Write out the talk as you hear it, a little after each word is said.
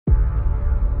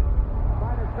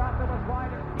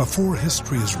Before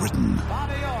history is written,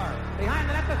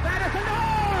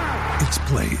 it's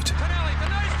played.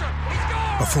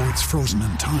 Before it's frozen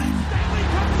in time,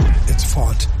 it's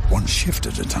fought one shift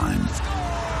at a time.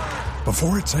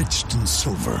 Before it's etched in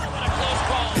silver,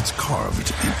 it's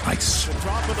carved in ice.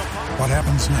 What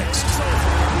happens next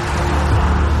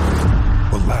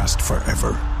will last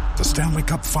forever. The Stanley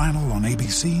Cup Final on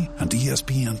ABC and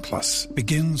ESPN Plus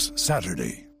begins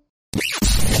Saturday.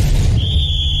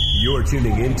 You're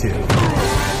tuning into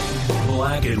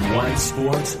Black and White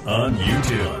Sports on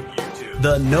YouTube.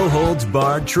 The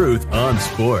no-holds-barred truth on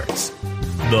sports.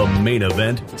 The main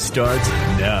event starts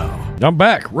now. I'm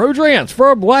back. Rodrance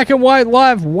for Black and White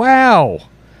Live. Wow.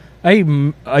 A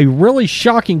really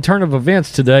shocking turn of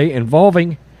events today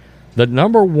involving the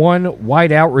number one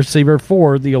wideout receiver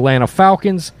for the Atlanta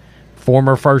Falcons,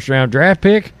 former first-round draft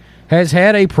pick, has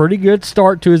had a pretty good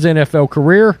start to his NFL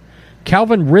career.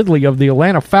 Calvin Ridley of the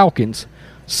Atlanta Falcons.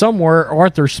 Somewhere,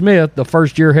 Arthur Smith, the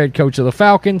first-year head coach of the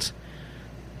Falcons,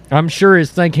 I'm sure is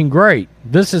thinking, great,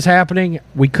 this is happening.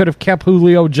 We could have kept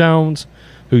Julio Jones,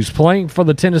 who's playing for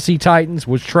the Tennessee Titans,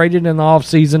 was traded in the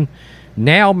offseason.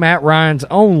 Now Matt Ryan's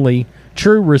only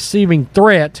true receiving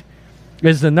threat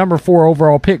is the number 4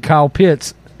 overall pick, Kyle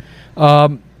Pitts.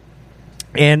 And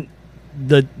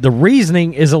the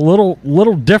reasoning is a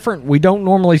little different. We don't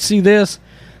normally see this.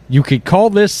 You could call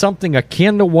this something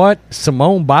akin to what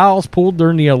Simone Biles pulled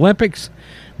during the Olympics,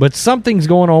 but something's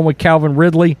going on with Calvin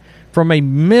Ridley from a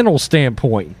mental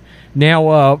standpoint.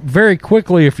 Now, very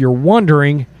quickly, if you're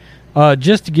wondering,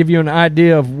 just to give you an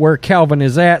idea of where Calvin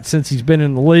is at since he's been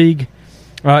in the league,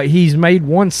 he's made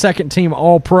one second-team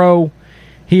All-Pro.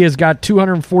 He has got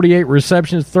 248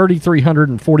 receptions,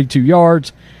 3,342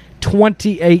 yards,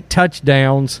 28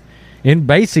 touchdowns in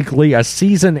basically a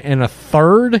season and a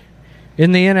third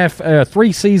in the NFL,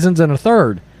 3 seasons and a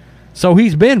third. So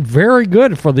he's been very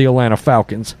good for the Atlanta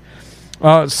Falcons.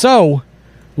 So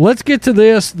let's get to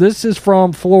this. This is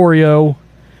from Florio.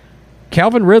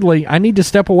 Calvin Ridley, I need to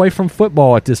step away from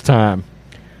football at this time.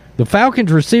 The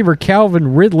Falcons receiver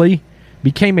Calvin Ridley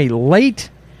became a late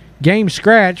game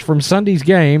scratch from Sunday's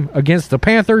game against the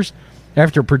Panthers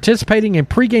after participating in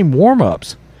pregame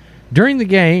warm-ups. During the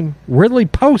game, Ridley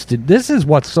posted, this is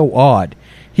what's so odd,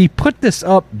 he put this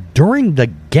up during the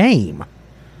game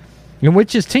in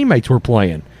which his teammates were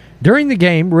playing. During the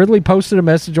game, Ridley posted a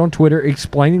message on Twitter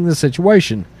explaining the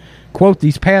situation. Quote,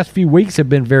 these past few weeks have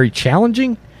been very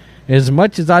challenging. As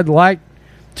much as I'd like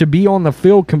to be on the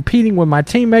field competing with my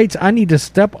teammates, I need to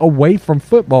step away from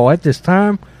football at this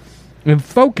time and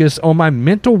focus on my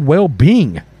mental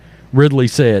well-being, Ridley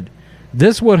said.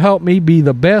 This would help me be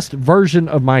the best version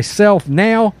of myself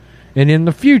now and in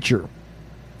the future.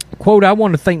 Quote, I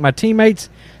want to thank my teammates,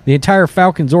 the entire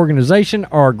Falcons organization,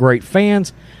 our great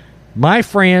fans, my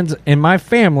friends, and my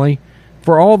family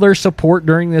for all their support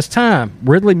during this time.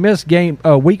 Ridley missed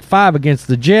week 5 against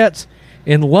the Jets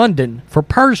in London for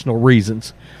personal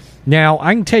reasons. Now,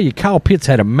 I can tell you Kyle Pitts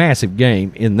had a massive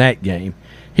game in that game.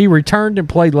 He returned and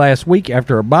played last week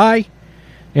after a bye,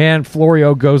 and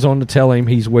Florio goes on to tell him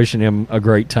he's wishing him a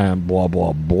great time, blah,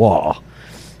 blah, blah.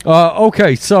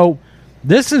 Okay, so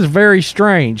this is very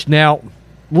strange. Now,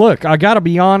 look, I got to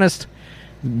be honest.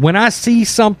 When I see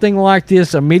something like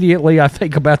this, immediately I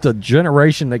think about the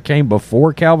generation that came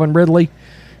before Calvin Ridley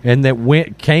and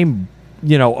that came,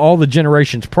 all the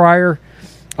generations prior.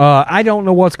 I don't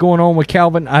know what's going on with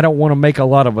Calvin. I don't want to make a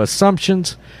lot of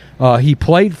assumptions. He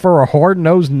played for a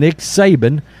hard-nosed Nick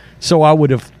Saban, so I would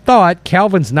have thought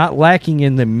Calvin's not lacking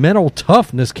in the mental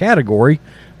toughness category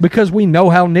because we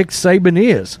know how Nick Saban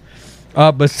is.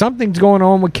 But something's going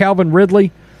on with Calvin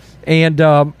Ridley, and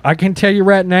I can tell you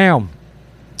right now,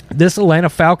 this Atlanta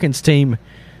Falcons team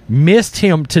missed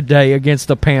him today against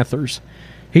the Panthers.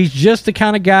 He's just the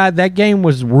kind of guy, that game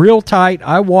was real tight.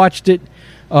 I watched it.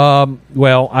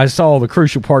 I saw the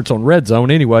crucial parts on Red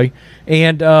Zone anyway.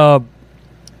 And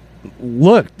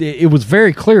look, it was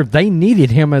very clear they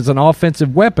needed him as an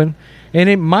offensive weapon, and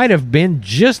it might have been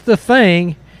just the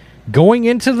thing. Going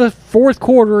into the fourth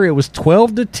quarter, it was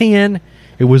 12-10.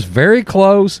 It was very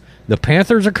close. The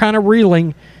Panthers are kind of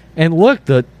reeling. And look,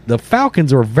 the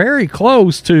Falcons are very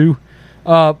close to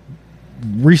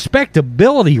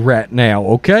respectability right now,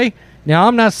 okay? Now,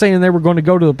 I'm not saying they were going to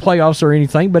go to the playoffs or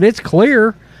anything, but it's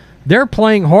clear they're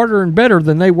playing harder and better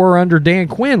than they were under Dan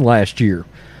Quinn last year.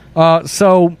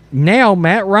 So now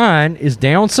Matt Ryan is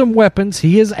down some weapons.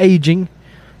 He is aging.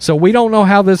 So we don't know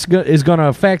how this is going to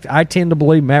affect. I tend to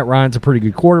believe Matt Ryan's a pretty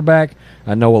good quarterback.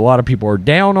 I know a lot of people are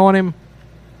down on him.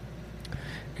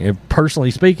 And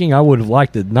personally speaking, I would have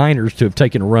liked the Niners to have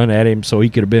taken a run at him so he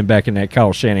could have been back in that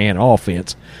Kyle Shanahan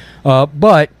offense.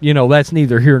 But, that's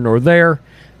neither here nor there.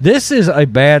 This is a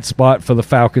bad spot for the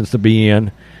Falcons to be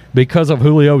in because of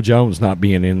Julio Jones not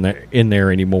being in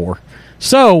there anymore.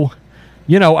 So,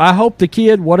 I hope the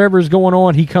kid, whatever's going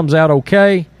on, he comes out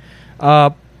okay.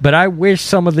 But I wish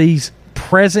some of these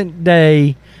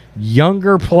present-day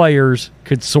younger players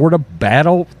could sort of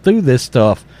battle through this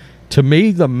stuff. To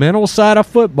me, the mental side of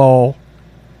football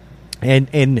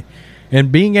and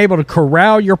being able to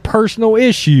corral your personal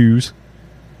issues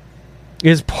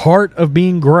is part of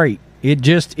being great. It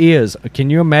just is. Can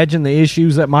you imagine the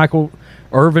issues that Michael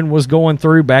Irvin was going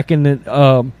through back in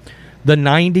the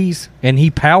 90s? And he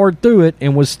powered through it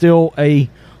and was still a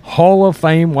Hall of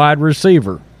Fame wide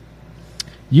receiver.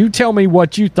 You tell me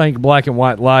what you think, Black and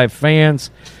White Live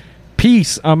fans.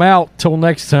 Peace. I'm out. Till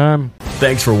next time.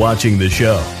 Thanks for watching the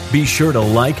show. Be sure to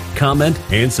like, comment,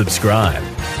 and subscribe.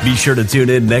 Be sure to tune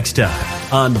in next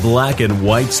time on Black and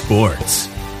White Sports.